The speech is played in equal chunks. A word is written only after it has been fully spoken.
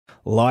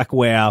like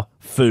wow,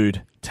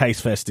 food.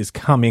 Taste Fest is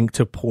coming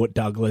to Port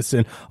Douglas,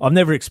 and I've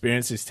never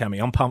experienced this, Tammy.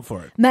 I'm pumped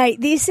for it.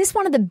 Mate, this is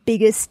one of the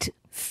biggest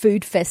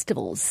food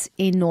festivals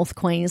in North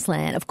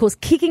Queensland. Of course,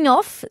 kicking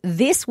off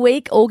this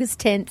week, August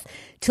 10th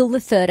till the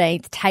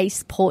 13th,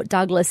 Taste Port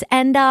Douglas.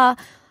 And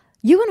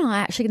you and I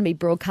are actually going to be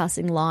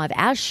broadcasting live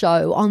our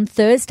show on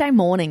Thursday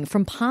morning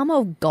from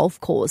Palmer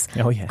Golf Course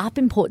up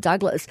in Port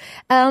Douglas.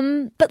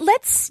 But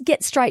let's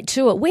get straight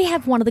to it. We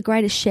have one of the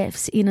greatest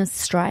chefs in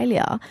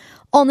Australia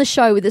on the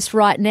show with us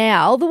right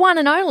now, the one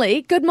and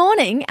only, good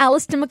morning,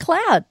 Alistair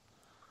McLeod.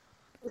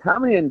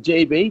 Tammy and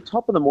JB,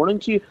 top of the morning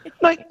to you.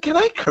 Now, can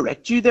I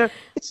correct you there?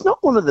 It's not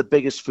one of the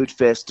biggest food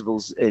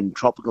festivals in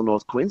tropical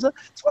North Queensland.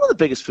 It's one of the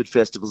biggest food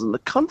festivals in the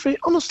country.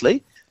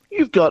 Honestly,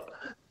 you've got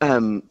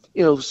some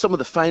of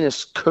the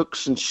finest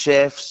cooks and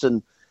chefs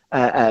and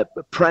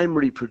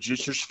primary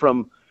producers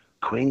from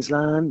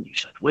Queensland, New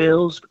South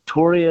Wales,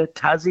 Victoria,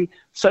 Tassie,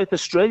 South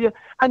Australia.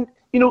 And,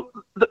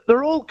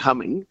 they're all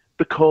coming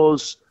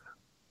because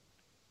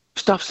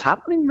stuff's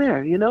happening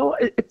there,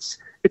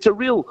 It's a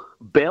real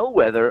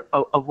bellwether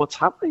of what's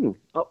happening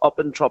up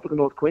in tropical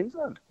North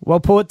Queensland. Well,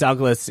 Port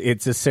Douglas,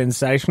 it's a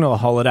sensational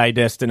holiday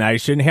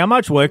destination. How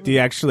much work do you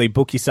actually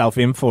book yourself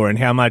in for, and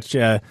how much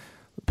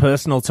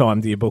personal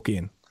time do you book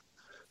in?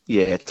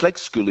 Yeah, it's like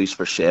schoolies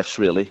for chefs,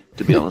 really,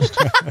 to be honest.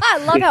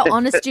 I love how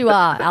honest you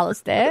are,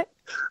 Alistair.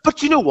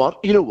 But you know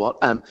what?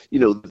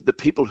 The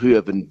people who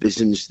have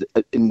envisaged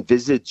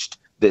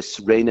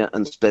this, Raina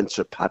and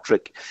Spencer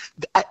Patrick,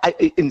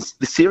 the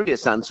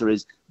serious answer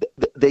is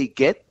they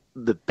get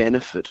the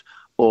benefit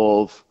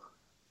of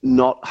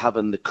not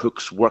having the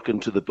cooks working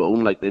to the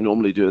bone like they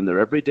normally do in their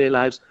everyday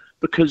lives,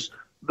 because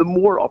the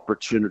more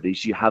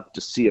opportunities you have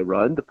to see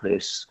around the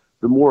place,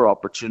 the more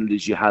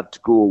opportunities you have to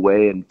go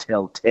away and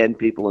tell 10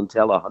 people and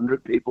tell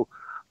 100 people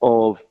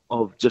of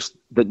just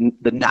the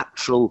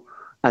natural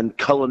and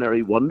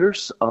culinary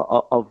wonders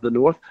of the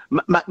North.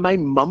 My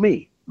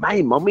mummy,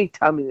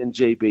 Tammy and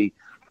JB,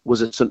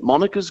 was a St.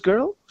 Monica's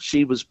girl.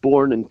 She was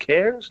born in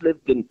Cairns,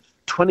 lived in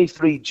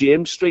 23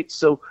 James Street.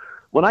 So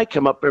when I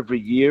come up every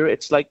year,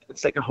 it's like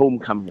a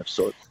homecoming of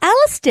sorts.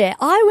 Alistair,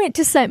 I went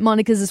to St.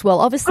 Monica's as well.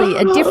 Obviously,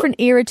 a different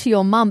era to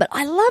your mum, but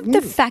I love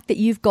the fact that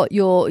you've got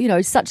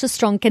your, such a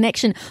strong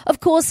connection.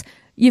 Of course,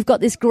 you've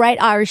got this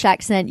great Irish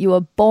accent. You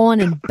were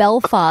born in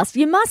Belfast.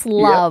 You must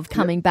love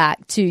coming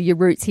back to your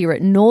roots here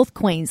at North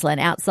Queensland,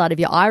 outside of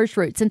your Irish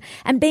roots,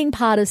 and being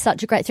part of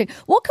such a great thing.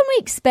 What can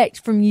we expect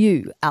from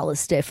you,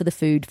 Alistair, for the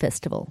food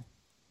festival?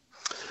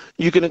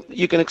 You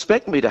can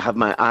expect me to have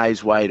my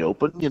eyes wide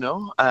open.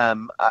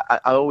 I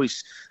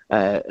always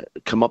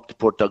come up to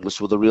Port Douglas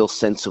with a real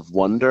sense of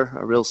wonder,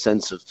 a real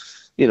sense of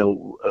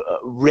a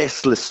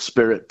restless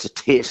spirit to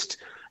taste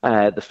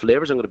the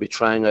flavours. I'm going to be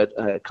trying out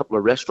a couple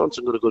of restaurants.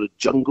 I'm going to go to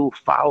Jungle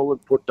Fowl in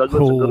Port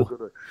Douglas. I'm going to go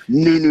to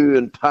Nunu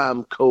in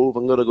Palm Cove.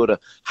 I'm going to go to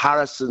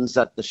Harrison's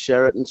at the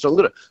Sheraton. So I'm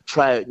going to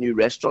try out new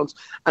restaurants.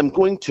 I'm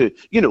going to,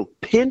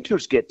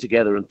 painters get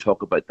together and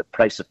talk about the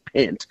price of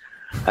paint.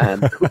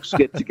 Cooks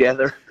get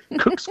together,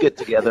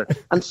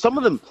 and some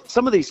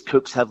of these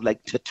cooks have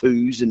like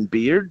tattoos and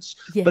beards,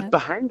 but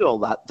behind all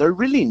that, they're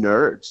really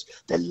nerds.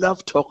 They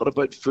love talking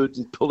about food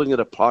and pulling it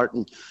apart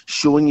and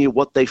showing you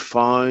what they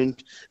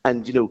found,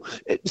 and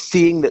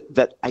seeing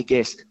that I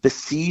guess the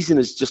season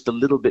is just a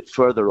little bit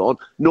further on.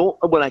 No,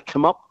 when I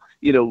come up,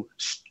 you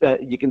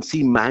can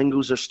see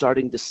mangoes are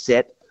starting to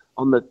set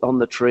on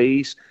the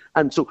trees,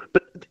 and so.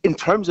 But in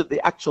terms of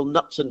the actual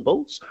nuts and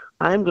bolts,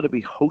 I'm going to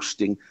be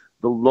hosting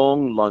the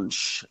long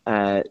lunch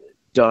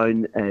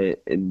down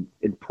in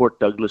Port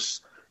Douglas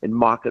in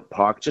Market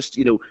Park, just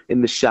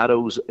in the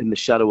shadow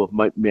of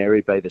Mount Mary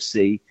by the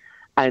sea.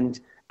 And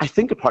I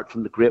think apart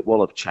from the Great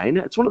Wall of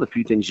China, it's one of the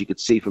few things you could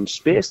see from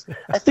space.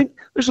 I think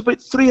there's about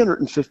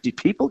 350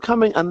 people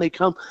coming, and they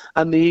come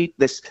and they eat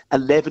this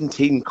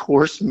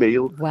 11-course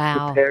meal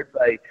prepared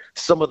by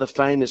some of the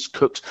finest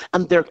cooks,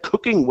 and they're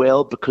cooking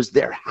well because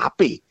they're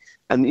happy.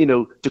 And,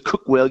 to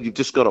cook well, you've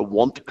just got to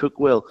want to cook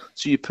well.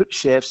 So you put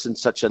chefs in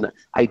such an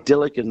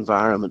idyllic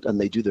environment,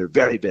 and they do their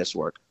very best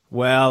work.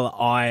 Well,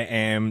 I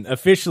am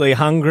officially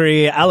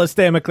hungry.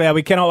 Alistair McLeod,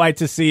 we cannot wait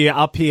to see you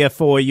up here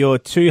for your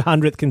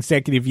 200th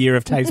consecutive year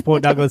of Taste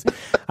Port Douglas.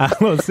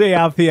 We'll see you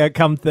up here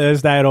come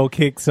Thursday. It all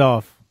kicks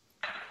off.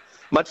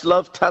 Much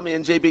love, Tammy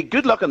and JB.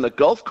 Good luck on the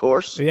golf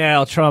course. Yeah,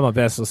 I'll try my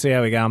best. We'll see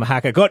how we go. I'm a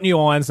hacker. Got new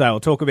irons, though. We'll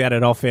talk about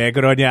it off air.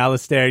 Good on you,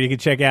 Alistair. You can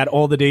check out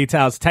all the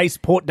details.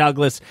 Taste Port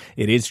Douglas.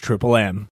 It is Triple M.